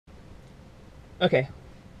Okay,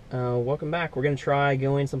 welcome back. We're gonna try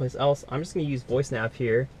going someplace else. I'm just gonna use voice nav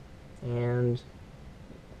here, and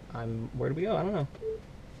where do we go? I don't know.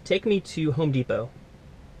 Take me to Home Depot.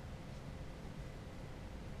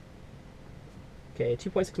 Okay,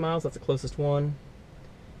 2.6 miles, that's the closest one.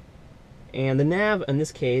 And the nav in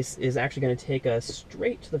this case is actually gonna take us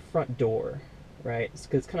straight to the front door, right?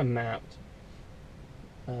 Because it's kind of mapped.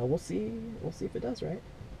 We'll see if it does, right?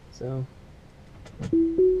 So,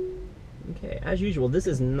 okay, as usual, this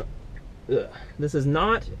is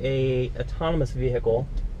not a autonomous vehicle.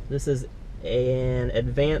 This is an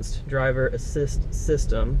advanced driver assist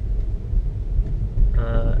system.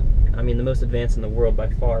 I mean, the most advanced in the world by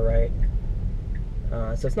far, right?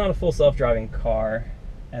 So it's not a full self-driving car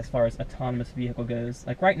as far as autonomous vehicle goes.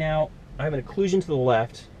 Like right now, I have an occlusion to the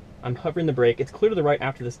left. I'm hovering the brake. It's clear to the right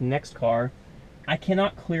after this next car. I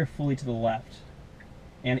cannot clear fully to the left.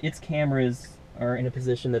 And its cameras are in a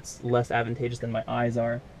position that's less advantageous than my eyes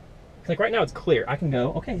are. Like right now it's clear. I can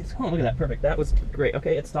go. Okay, oh, look at that. Perfect. That was great.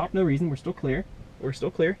 Okay, it stopped. No reason. We're still clear. We're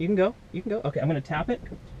still clear. You can go. You can go. Okay, I'm going to tap it.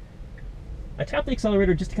 I tap the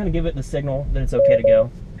accelerator just to kind of give it the signal that it's okay to go.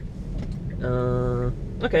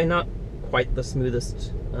 Okay, not quite the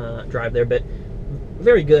smoothest drive there, but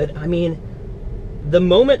very good. I mean, the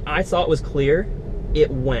moment I saw it was clear, it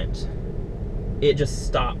went. It just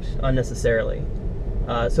stopped unnecessarily.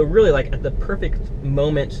 So really, like at the perfect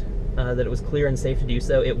moment that it was clear and safe to do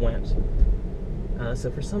so, it went. So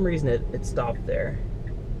for some reason, it stopped there.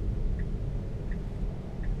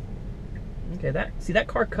 Okay, that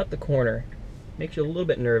car cut the corner. Makes you a little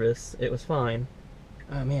bit nervous. It was fine.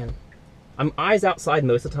 Oh man. I'm eyes outside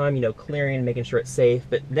most of the time, you know, clearing, making sure it's safe.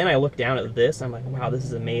 But then I look down at this, I'm like, wow, this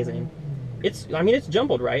is amazing. I mean, it's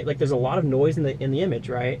jumbled, right? Like there's a lot of noise in the image,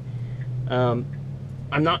 right?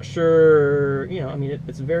 I'm not sure, you know, I mean,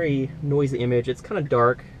 it's a very noisy image. It's kind of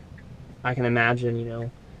dark. I can imagine, you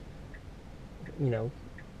know,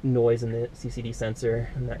 noise in the CCD sensor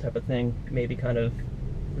and that type of thing. Maybe kind of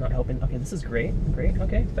not helping. Okay, this is great. Great.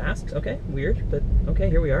 Okay, fast. Okay, weird, but okay,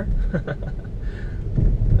 here we are.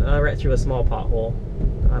 Right through a small pothole.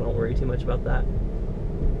 I don't worry too much about that.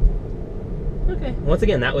 Okay. Once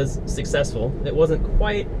again, that was successful. It wasn't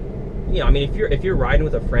quite, you know, I mean, if you're riding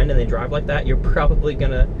with a friend and they drive like that, you're probably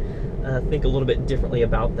gonna think a little bit differently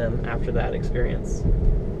about them after that experience.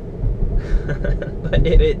 But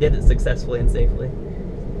it did it successfully and safely.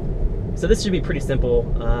 So this should be pretty simple.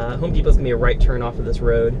 Home Depot's gonna be a right turn off of this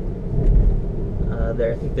road.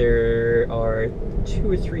 I think there are 2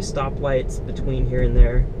 or 3 stoplights between here and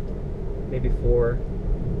there, maybe 4,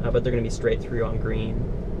 but they're gonna be straight through on green.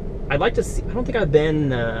 I'd like to see, I don't think I've been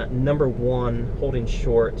number 1 holding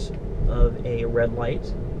short of a red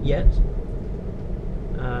light yet.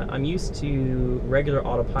 I'm used to regular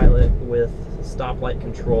autopilot with stoplight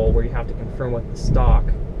control where you have to confirm with the stock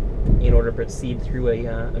in order to proceed through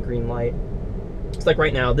a green light. It's like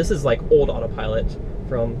right now, this is like old autopilot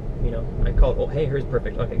from, you know, I call it, oh, hey, here's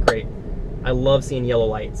perfect. Okay, great. I love seeing yellow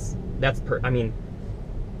lights. I mean,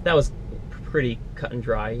 that was pretty cut and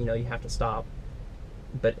dry. You know, you have to stop.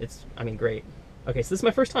 But it's, I mean, great. Okay, so this is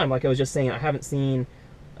my first time. Like I was just saying, I haven't seen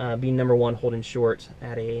being number 1 holding short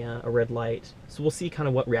at a red light. So we'll see kind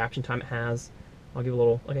of what reaction time it has. I'll give a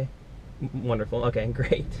little, okay, wonderful. Okay,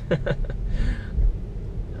 great.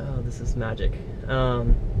 Oh, this is magic.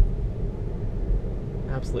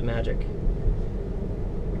 Absolute magic.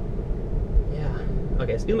 Yeah.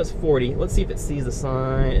 Okay, speed limit's 40. Let's see if it sees the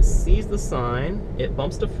sign. It sees the sign. It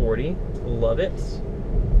bumps to 40. Love it.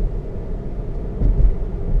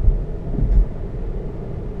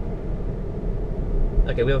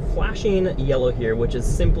 Okay, we have flashing yellow here, which is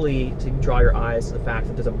simply to draw your eyes to the fact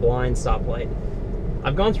that there's a blind stoplight.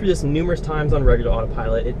 I've gone through this numerous times on regular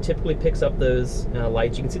autopilot. It typically picks up those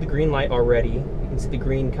lights. You can see the green light already. You can see the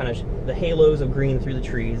green the halos of green through the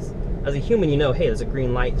trees. As a human, you know, hey, there's a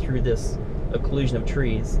green light through this occlusion of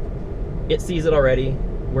trees. It sees it already.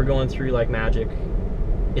 We're going through like magic.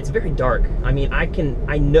 It's very dark. I mean, I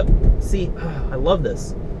know, see, I love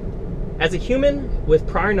this. As a human with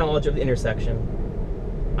prior knowledge of the intersection,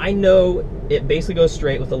 I know it basically goes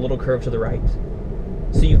straight with a little curve to the right.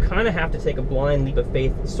 So you kind of have to take a blind leap of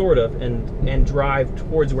faith, sort of, and drive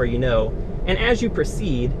towards where you know. And as you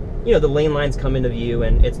proceed, you know, the lane lines come into view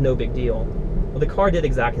and it's no big deal. Well, the car did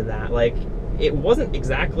exactly that. Like, it wasn't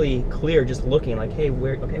exactly clear just looking like, hey,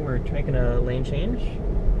 we're taking a lane change.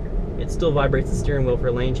 It still vibrates the steering wheel for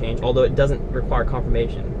a lane change, although it doesn't require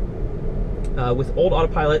confirmation. With old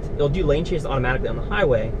autopilot, it'll do lane changes automatically on the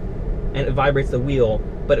highway, and it vibrates the wheel,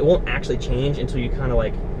 but it won't actually change until you kind of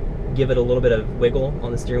like give it a little bit of wiggle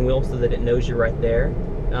on the steering wheel so that it knows you're right there.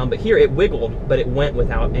 But here it wiggled, but it went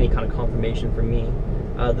without any kind of confirmation from me.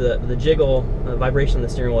 The jiggle vibration on the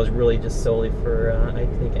steering wheel is really just solely for, I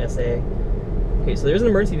think, SA. Okay, so there's an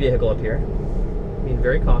emergency vehicle up here. Being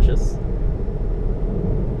very cautious.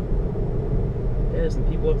 Yeah, there's some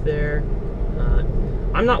people up there.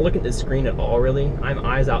 I'm not looking at the screen at all, really. I'm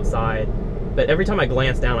eyes outside. But every time I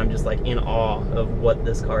glance down, I'm just like in awe of what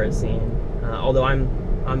this car is seeing. Although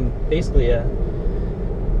I'm basically a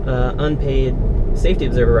unpaid safety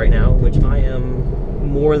observer right now, which I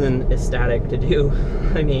am more than ecstatic to do.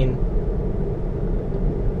 I mean,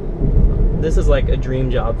 this is like a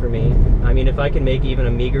dream job for me. I mean, if I could make even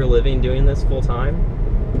a meager living doing this full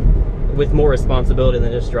time, with more responsibility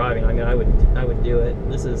than just driving, I mean, I would do it.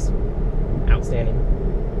 This is outstanding.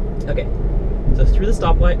 Okay, so through the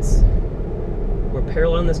stoplights, we're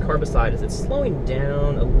paralleling this car beside us. It's slowing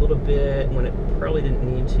down a little bit when it probably didn't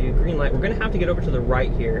need to. Green light. We're going to have to get over to the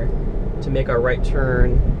right here to make our right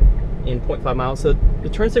turn in 0.5 miles. So the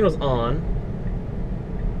turn signal's on.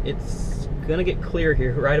 It's going to get clear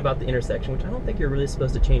here right about the intersection, which I don't think you're really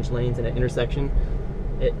supposed to change lanes in an intersection.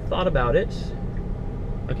 It thought about it.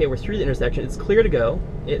 Okay, we're through the intersection. It's clear to go.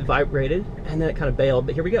 It vibrated, and then it kind of bailed,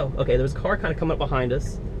 but here we go. Okay, there was a car kind of coming up behind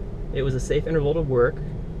us. It was a safe interval to work.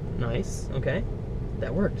 Nice, okay.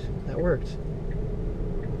 That worked, that worked.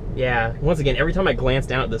 Yeah, once again, every time I glance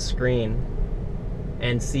down at the screen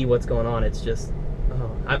and see what's going on, it's just, oh.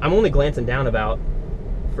 I'm only glancing down about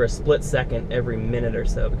for a split second every minute or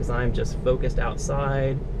so because I'm just focused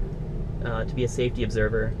outside to be a safety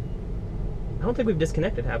observer. I don't think we've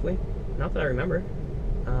disconnected, have we? Not that I remember.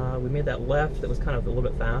 We made that left that was kind of a little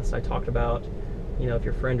bit fast. I talked about, you know, if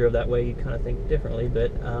your friend drove that way, you kind of think differently,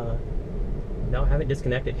 but no, I haven't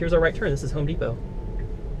disconnected. Here's our right turn. This is Home Depot.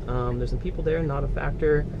 There's some people there, not a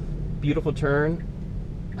factor. Beautiful turn.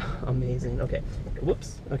 Amazing. Okay.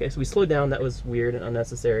 Whoops. Okay, so we slowed down. That was weird and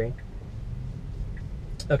unnecessary.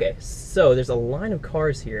 Okay, so there's a line of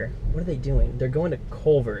cars here. What are they doing? They're going to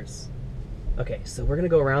Culver's. Okay, so we're going to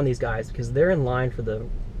go around these guys because they're in line for the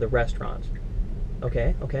restaurant.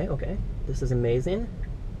 Okay, okay, okay. This is amazing.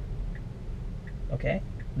 Okay.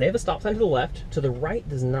 They have a stop sign to the left. To the right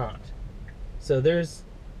does not. So there's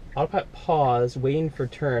autopilot pause, waiting for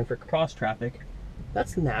turn for cross traffic.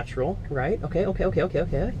 That's natural, right? Okay, okay, okay, okay,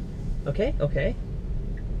 okay. Okay, okay.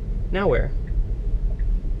 Now where?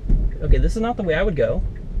 Okay, this is not the way I would go.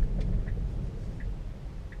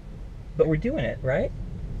 But we're doing it, right?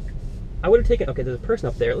 I would have taken, okay, there's a person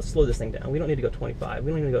up there. Let's slow this thing down. We don't need to go 25.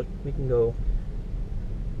 We don't need to go, we can go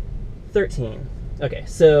 13. Okay,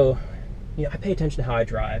 so, you know, I pay attention to how I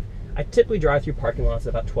drive. I typically drive through parking lots at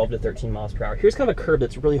about 12 to 13 miles per hour. Here's kind of a curve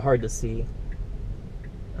that's really hard to see.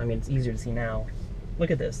 I mean, it's easier to see now. Look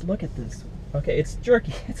at this. Look at this. Okay, it's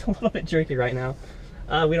jerky. It's a little bit jerky right now.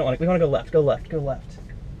 We want to go left. Go left. Go left.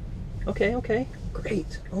 Okay, okay.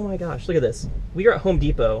 Great. Oh my gosh, look at this. We are at Home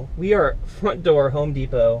Depot. We are front door Home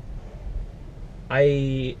Depot.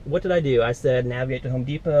 What did I do? I said navigate to Home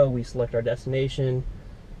Depot. We select our destination.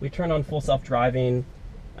 We turn on full self-driving.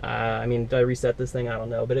 I mean, did I reset this thing? I don't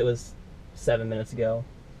know, but it was 7 minutes ago.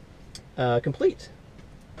 Complete.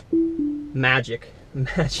 Magic.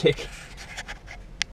 Magic.